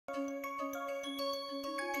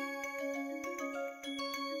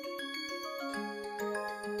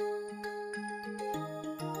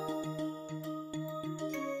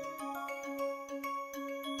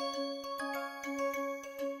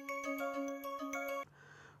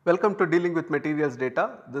Welcome to Dealing with Materials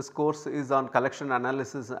Data. This course is on collection,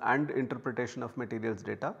 analysis and interpretation of materials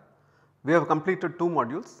data. We have completed 2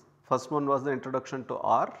 modules. First one was the introduction to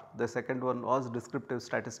R, the second one was descriptive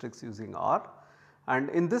statistics using R. And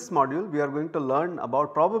in this module we are going to learn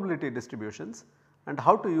about probability distributions and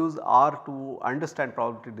how to use R to understand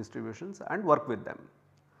probability distributions and work with them.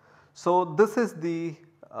 So, this is the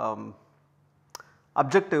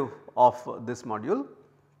objective of this module.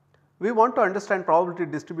 We want to understand probability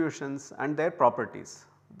distributions and their properties.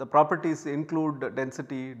 The properties include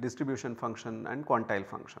density, distribution function and quantile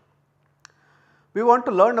function. We want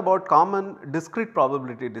to learn about common discrete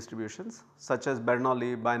probability distributions such as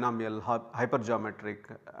Bernoulli, binomial,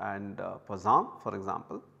 hypergeometric and Poisson for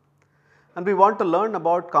example. And we want to learn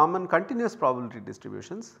about common continuous probability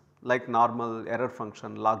distributions like normal, error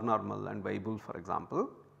function, log normal and Weibull for example.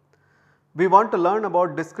 We want to learn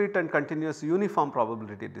about discrete and continuous uniform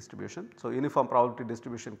probability distribution. So, uniform probability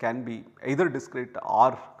distribution can be either discrete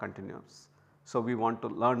or continuous. So, we want to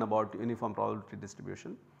learn about uniform probability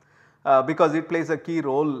distribution because it plays a key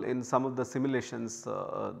role in some of the simulations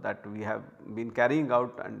that we have been carrying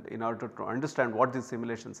out, and in order to understand what these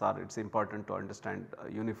simulations are, it is important to understand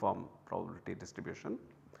uniform probability distribution.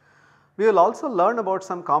 We will also learn about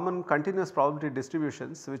some common continuous probability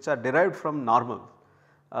distributions which are derived from normal.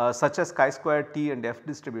 Such as chi-square T and F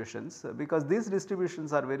distributions, because these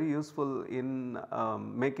distributions are very useful in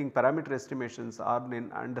making parameter estimations or in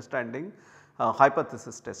understanding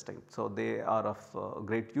hypothesis testing. So, they are of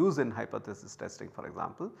great use in hypothesis testing for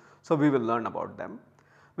example. So, we will learn about them.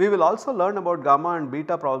 We will also learn about gamma and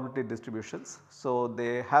beta probability distributions. So,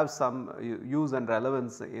 they have some use and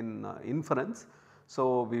relevance in inference.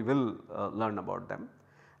 So, we will learn about them.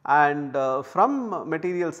 And from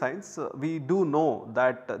material science we do know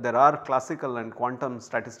that there are classical and quantum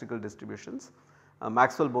statistical distributions.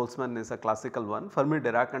 Maxwell-Boltzmann is a classical one,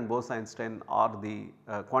 Fermi-Dirac and Bose-Einstein are the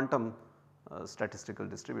quantum statistical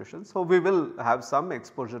distributions. So, we will have some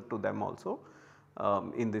exposure to them also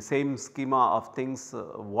in the same schema of things,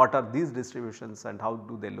 what are these distributions and how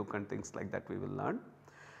do they look and things like that we will learn.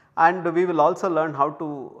 And we will also learn how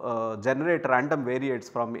to generate random variates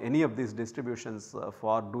from any of these distributions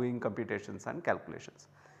for doing computations and calculations.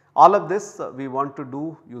 All of this we want to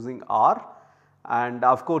do using R and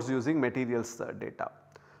of course using materials data.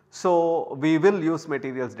 So, we will use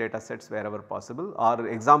materials data sets wherever possible. Our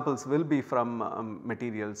examples will be from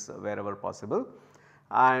materials wherever possible,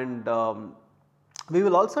 and we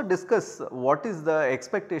will also discuss what is the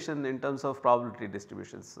expectation in terms of probability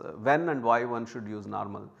distributions, when and why one should use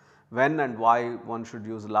normal, when and why one should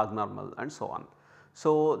use log normal and so on.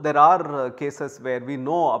 So, there are cases where we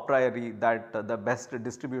know a priori that the best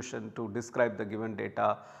distribution to describe the given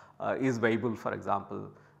data is Weibull for example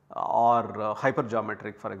or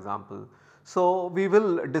hypergeometric for example. So, we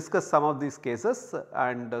will discuss some of these cases,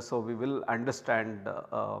 and so we will understand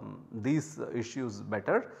these issues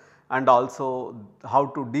better and also how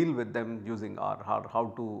to deal with them using R, or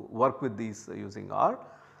how to work with these using R.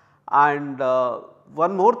 And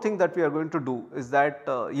one more thing that we are going to do is that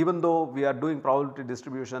even though we are doing probability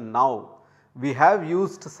distribution now, we have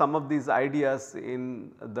used some of these ideas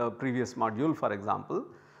in the previous module for example.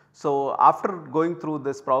 So, after going through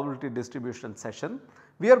this probability distribution session,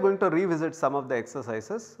 we are going to revisit some of the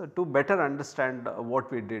exercises to better understand what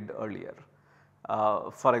we did earlier.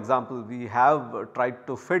 For example, we have tried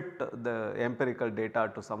to fit the empirical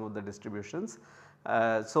data to some of the distributions.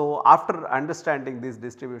 So, after understanding these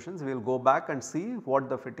distributions, we will go back and see what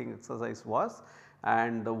the fitting exercise was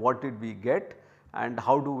and what did we get and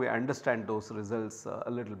how do we understand those results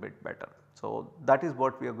a little bit better. So, that is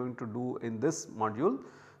what we are going to do in this module.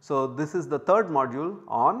 So, this is the third module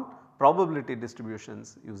on probability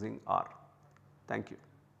distributions using R. Thank you.